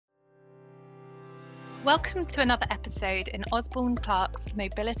Welcome to another episode in Osborne Clarke's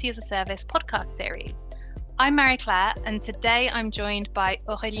Mobility as a Service podcast series. I'm Marie-Claire, and today I'm joined by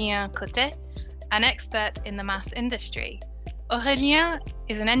Aurélien Cotet, an expert in the MaaS industry. Aurélien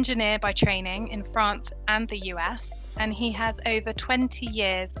is an engineer by training in France and the US, and he has over 20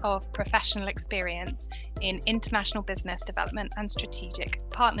 years of professional experience in international business development and strategic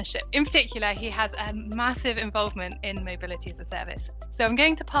partnerships. In particular, he has a massive involvement in mobility as a service. So I'm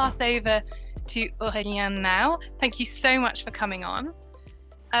going to pass over to Aurélien now. Thank you so much for coming on.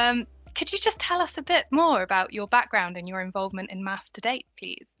 Could you just tell us a bit more about your background and your involvement in MaaS to date,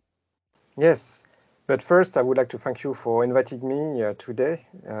 please? Yes, but first I would like to thank you for inviting me today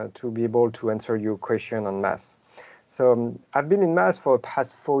to be able to answer your question on MaaS. So I've been in MaaS for the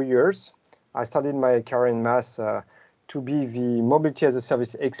past 4 years. I started my career in MaaS to be the mobility as a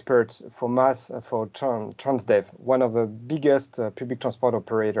service expert for MaaS for Transdev, one of the biggest public transport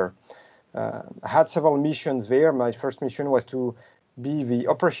operator. I had several missions there. My first mission was to be the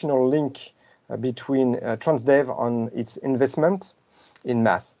operational link between Transdev on its investment in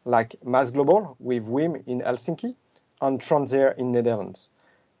MaaS, like MaaS Global with WIM in Helsinki and Transair in Netherlands.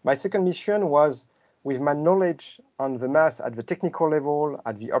 My second mission was, with my knowledge on the MaaS at the technical level,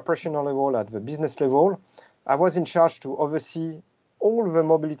 at the operational level, at the business level, I was in charge to oversee all the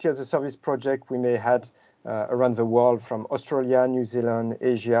mobility as a service project we may had around the world, from Australia, New Zealand,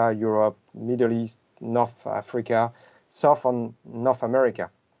 Asia, Europe, Middle East, North Africa, South and North America.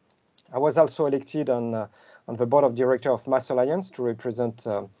 I was also elected on the board of directors of MaaS Alliance to represent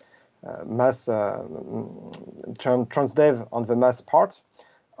MaaS Transdev on the MaaS part.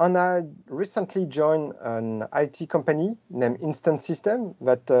 And I recently joined an IT company named Instant System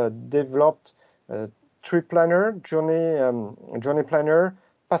that developed trip planner, journey planner,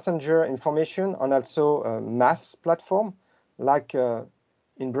 passenger information, and also a MaaS platform, like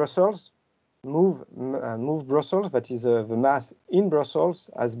in Brussels, Move Brussels, that is the MaaS in Brussels,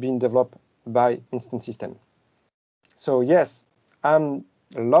 has been developed by Instant System. So yes, I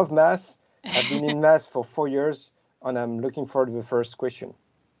love MaaS. I've been in MaaS for 4 years, and I'm looking forward to the first question.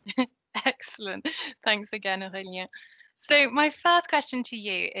 Excellent. Thanks again, Aurélien. So my first question to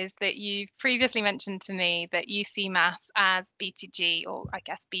you is that you've previously mentioned to me that you see MaaS as B2G, or I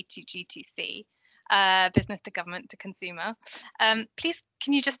guess B2G2C, business to government to consumer. Please,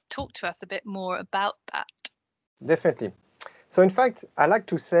 can you just talk to us a bit more about that? Definitely. So in fact, I like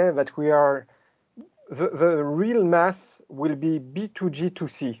to say that we are, the real MaaS will be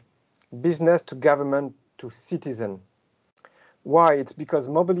B2G2C, business to government to citizen. Why? It's because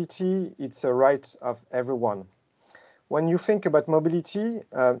mobility, it's a right of everyone. When you think about mobility,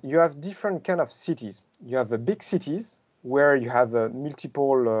 you have different kind of cities. You have the big cities where you have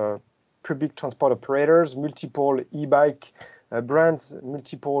multiple public transport operators, multiple e-bike brands,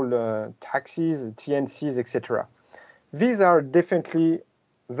 multiple taxis, TNCs, etc. These are definitely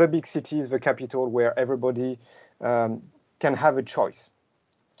the big cities, the capital, where everybody can have a choice.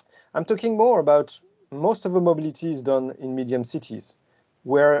 I'm talking more about most of the mobility is done in medium cities,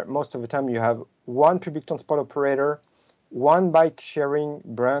 where most of the time you have one public transport operator, one bike sharing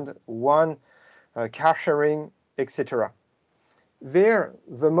brand, one car sharing, etc. There,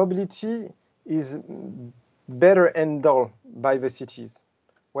 the mobility is better handled by the cities.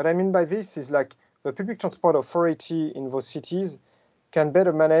 What I mean by this is, like, the public transport authority in those cities can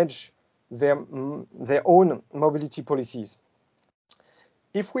better manage their own mobility policies.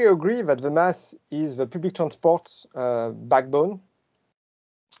 If we agree that the MaaS is the public transport backbone,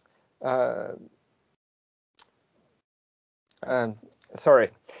 I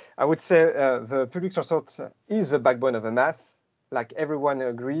would say the public transport is the backbone of the MaaS, like everyone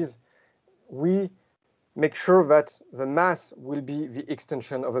agrees, we make sure that the MaaS will be the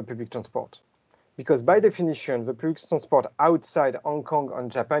extension of the public transport. Because by definition, the public transport outside Hong Kong and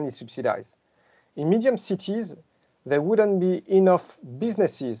Japan is subsidized. In medium cities, there wouldn't be enough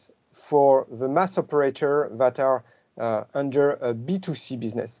businesses for the MaaS operator that are under a B2C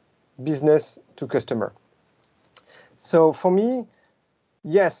business to customer. So for me,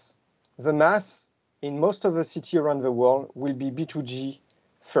 yes, the MaaS in most of the cities around the world will be B2G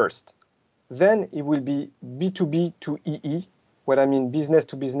first. Then it will be B2B to EE, what I mean business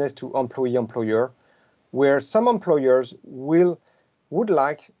to employee-employer, where some employers would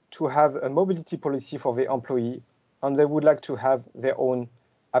like to have a mobility policy for their employee, and they would like to have their own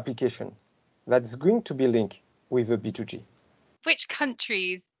application that's going to be linked with the B2G. Which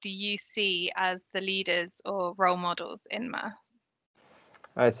countries do you see as the leaders or role models in MaaS?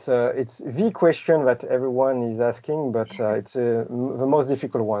 It's the question that everyone is asking, but it's the most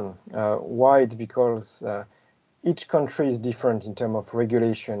difficult one. Why? It's because each country is different in terms of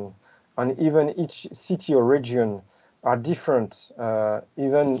regulation, and even each city or region are different,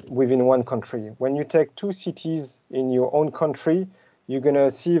 even within one country. When you take two cities in your own country, you're going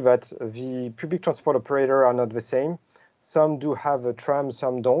to see that the public transport operator are not the same. Some do have a tram,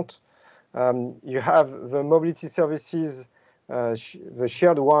 some don't. You have the mobility services, the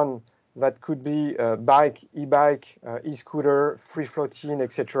shared one that could be bike, e-bike, e-scooter, free floating,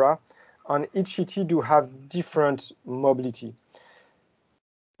 etc. And each city do have different mobility.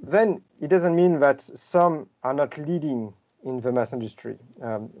 Then it doesn't mean that some are not leading in the mass industry.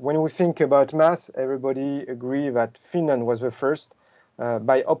 When we think about mass, everybody agree that Finland was the first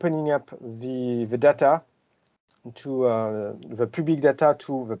by opening up the data to the public data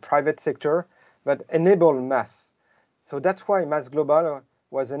to the private sector that enable mass. So that's why Mass Global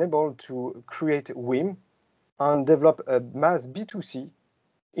was enabled to create WIM and develop a mass B2C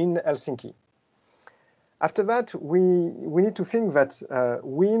in Helsinki. After that, we need to think that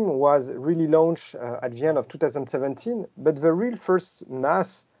WIM was really launched at the end of 2017, but the real first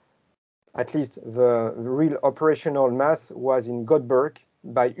mass, at least the real operational mass, was in Gothenburg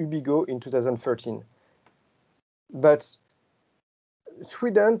by Ubigo in 2013. But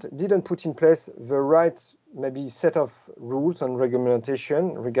Sweden didn't put in place the right maybe set of rules and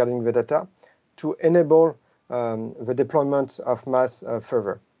regulation regarding the data to enable the deployment of mass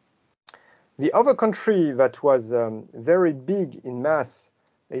further. The other country that was very big in mass,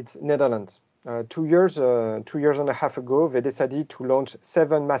 it's Netherlands. 2 years and a half ago, they decided to launch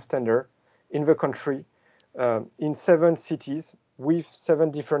 7 mass tender in the country, in 7 cities with 7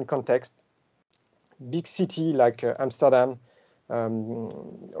 different contexts. Big city like Amsterdam,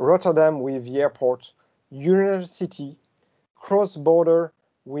 Rotterdam with the airport, university, cross-border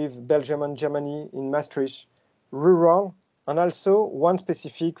with Belgium and Germany in Maastricht, rural, and also one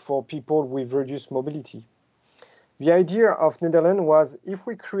specific for people with reduced mobility. The idea of Netherlands was if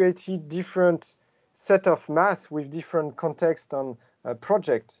we created different set of mass with different context and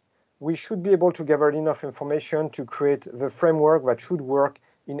project, we should be able to gather enough information to create the framework that should work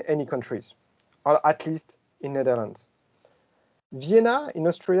in any countries, or at least in Netherlands. Vienna in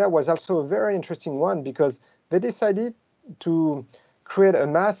Austria was also a very interesting one because they decided to create a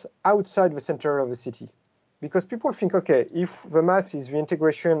mass outside the center of the city. Because people think, okay, if the mass is the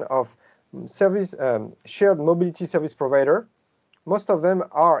integration of service, shared mobility service provider, most of them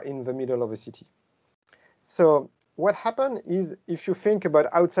are in the middle of the city. So what happened is, if you think about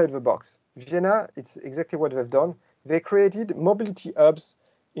outside the box, Vienna, it's exactly what they've done. They created mobility hubs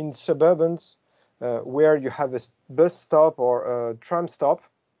in suburbans where you have a bus stop or a tram stop.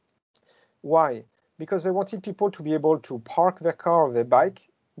 Why? Because they wanted people to be able to park their car or their bike,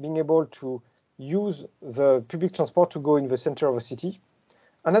 being able to use the public transport to go in the center of a city.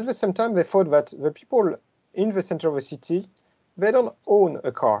 And at the same time, they thought that the people in the center of a city, they don't own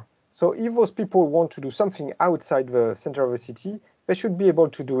a car. So if those people want to do something outside the center of a city, they should be able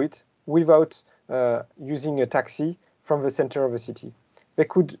to do it without using a taxi from the center of the city. They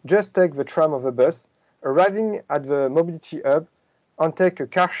could just take the tram or the bus, arriving at the mobility hub, and take a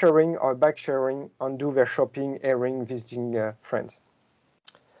car sharing or bike sharing and do their shopping, airing, visiting friends.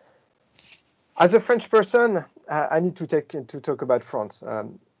 As a French person, I need to talk about France.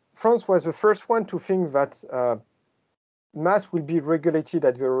 France was the first one to think that mass will be regulated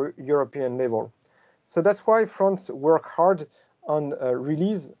at the European level. So that's why France worked hard on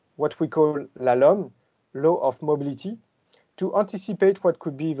release what we call La LOM, Law of Mobility, to anticipate what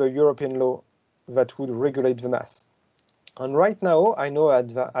could be the European law that would regulate the mass. And right now, I know at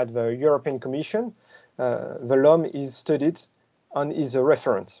the European Commission, the LOM is studied and is a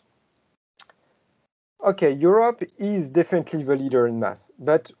reference. Okay, Europe is definitely the leader in mass,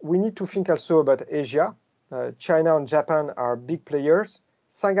 but we need to think also about Asia. China and Japan are big players.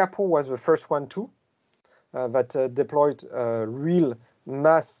 Singapore was the first one too, that deployed real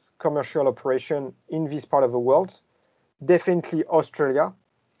mass commercial operation in this part of the world. Definitely Australia,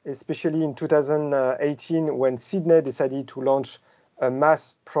 especially in 2018 when Sydney decided to launch a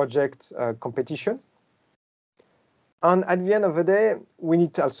mass project competition. And at the end of the day, we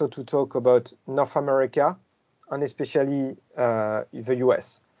need also to talk about North America and especially the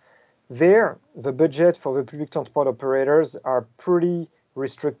US. There, the budget for the public transport operators are pretty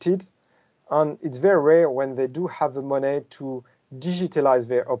restricted, and it's very rare when they do have the money to digitalize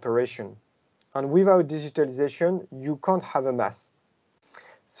their operation. And without digitalization, you can't have a mass.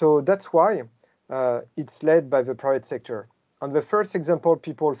 So that's why it's led by the private sector. And the first example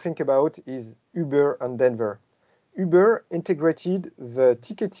people think about is Uber and Denver. Uber integrated the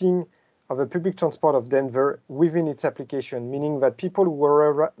ticketing of the public transport of Denver within its application, meaning that people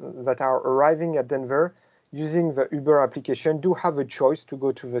that are arriving at Denver using the Uber application do have a choice to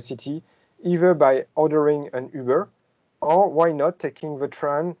go to the city, either by ordering an Uber, or why not taking the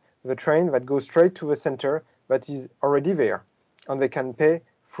train that goes straight to the center that is already there, and they can pay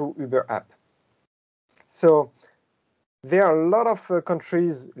through Uber app. So there are a lot of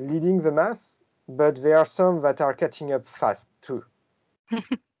countries leading the mass, but there are some that are catching up fast too.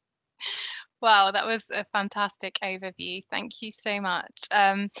 Wow, that was a fantastic overview. Thank you so much.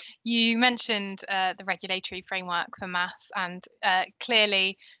 You mentioned the regulatory framework for mass, and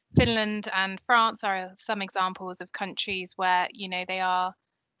clearly Finland and France are some examples of countries where they are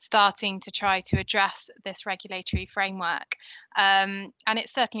starting to try to address this regulatory framework, and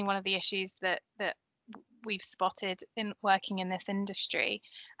it's certainly one of the issues that we've spotted in working in this industry.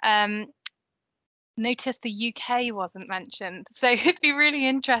 Noticed the UK wasn't mentioned. So it'd be really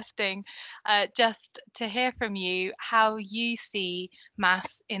interesting just to hear from you how you see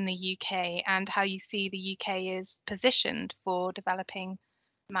mass in the UK and how you see the UK is positioned for developing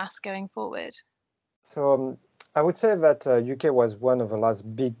mass going forward. So I would say that UK was one of the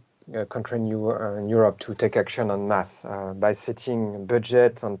last big countries in Europe to take action on mass by setting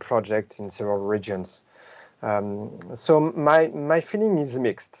budget and projects in several regions. So my feeling is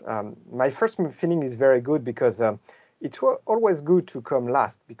mixed. My first feeling is very good because it's always good to come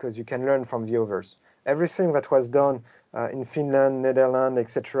last because you can learn from the others. Everything that was done in Finland, Netherlands,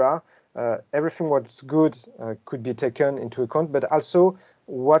 etc., everything what's good could be taken into account, but also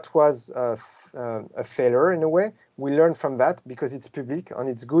what was a failure in a way, we learn from that because it's public and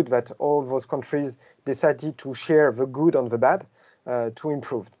it's good that all those countries decided to share the good and the bad to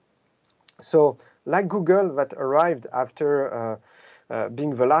improve. So like Google that arrived after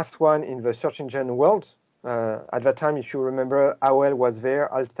being the last one in the search engine world. At that time, if you remember, AOL was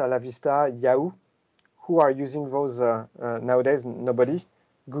there, Alta La Vista, Yahoo. Who are using those nowadays? Nobody.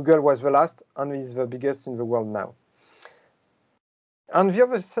 Google was the last and is the biggest in the world now. On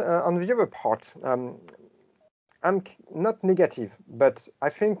the other part, I'm not negative, but I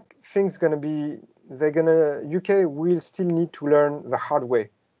think UK will still need to learn the hard way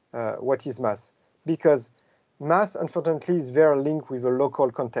what is mass, because mass, unfortunately, is very linked with a local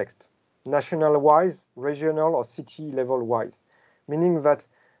context, national-wise, regional or city level-wise, meaning that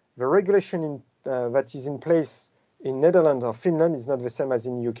the regulation that is in place in Netherlands or Finland is not the same as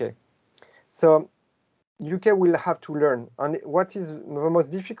in UK. So UK will have to learn. And what is the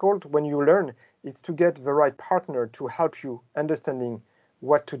most difficult when you learn is to get the right partner to help you understanding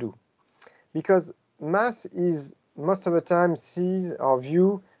what to do. Because mass is most of the time sees or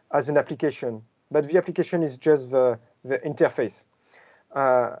view as an application, but the application is just the interface.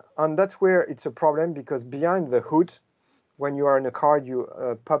 And that's where it's a problem because behind the hood, when you are in a car, you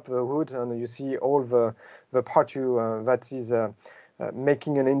pop the hood and you see all the part that is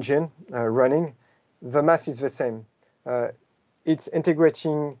making an engine running. The mass is the same. It's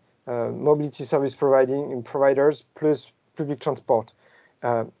integrating mobility service providers plus public transport.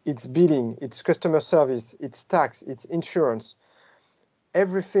 It's billing, it's customer service, it's tax, it's insurance.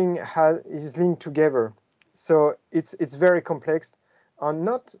 Everything is linked together. So it's very complex. And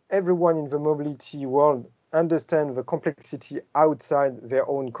not everyone in the mobility world understands the complexity outside their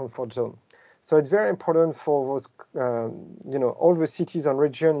own comfort zone. So it's very important for those, all the cities and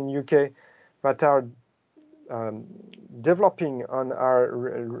regions in UK that are developing and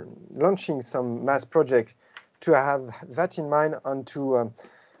are launching some mass project to have that in mind and to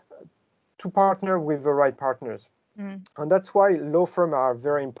partner with the right partners. Mm. And that's why law firms are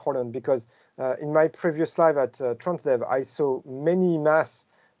very important because in my previous life at Transdev, I saw many mass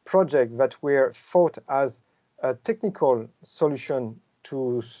projects that were thought as a technical solution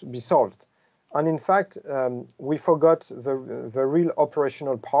to be solved. And in fact, we forgot the real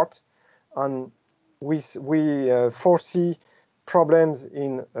operational part, and we foresee problems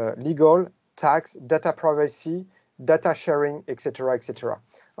in legal, tax, data privacy, data sharing, etc., etc.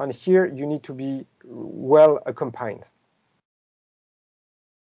 And here you need to be well accompanied.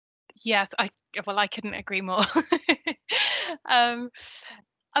 Yes, I couldn't agree more.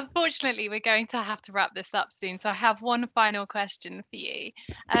 Unfortunately, we're going to have to wrap this up soon. So I have one final question for you.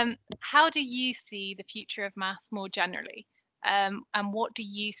 How do you see the future of mass more generally? And what do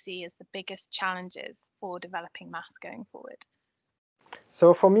you see as the biggest challenges for developing mass going forward?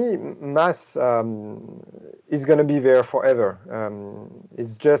 So for me, mass is going to be there forever.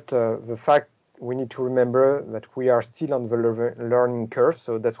 It's just the fact we need to remember that we are still on the learning curve.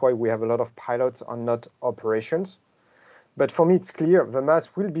 So that's why we have a lot of pilots and not operations. But for me, it's clear the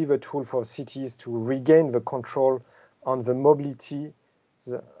mass will be the tool for cities to regain the control on the mobility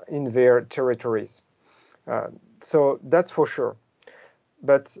in their territories. So that's for sure.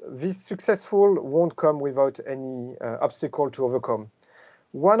 but this successful won't come without any obstacle to overcome.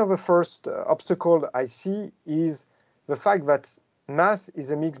 One of the first obstacles I see is the fact that MaaS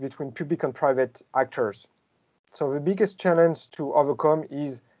is a mix between public and private actors. So the biggest challenge to overcome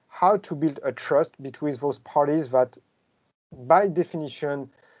is how to build a trust between those parties that, by definition,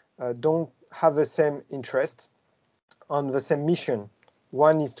 don't have the same interest on the same mission.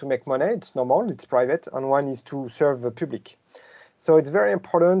 One is to make money, it's normal, it's private, and one is to serve the public. So it's very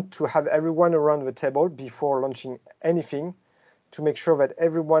important to have everyone around the table before launching anything to make sure that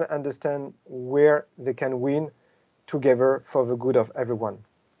everyone understands where they can win together for the good of everyone.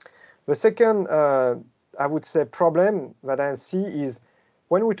 The second, I would say, problem that I see is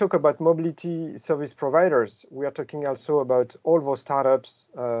when we talk about mobility service providers, we are talking also about all those startups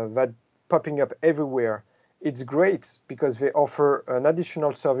that popping up everywhere. It's great because they offer an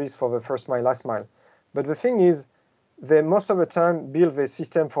additional service for the first mile, last mile. But the thing is, they most of the time build the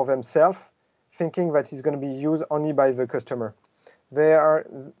system for themselves, thinking that it's going to be used only by the customer.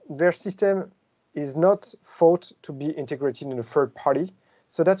 Their system is not thought to be integrated in a third party.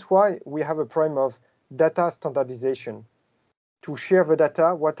 So that's why we have a problem of data standardization. To share the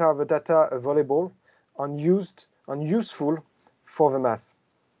data, what are the data available and used and useful for the MaaS.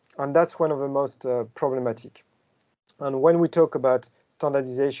 And that's one of the most problematic. And when we talk about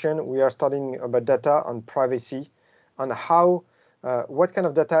standardization, we are studying about data and privacy and how, what kind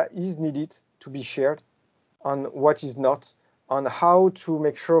of data is needed to be shared and what is not, on how to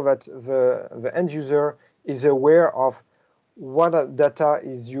make sure that the end user is aware of what data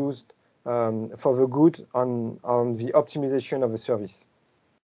is used for the good on the optimization of the service.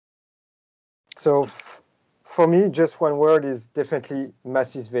 So for me, just one word is definitely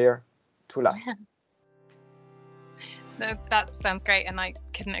MaaS is there to last. That sounds great, and I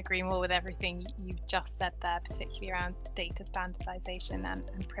couldn't agree more with everything you've just said there, particularly around data standardization and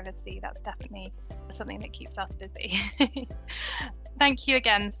privacy. That's definitely something that keeps us busy. Thank you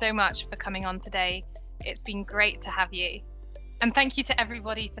again so much for coming on today. It's been great to have you. And thank you to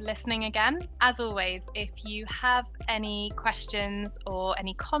everybody for listening again. As always, if you have any questions or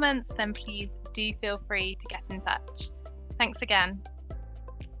any comments, then please do feel free to get in touch. Thanks again.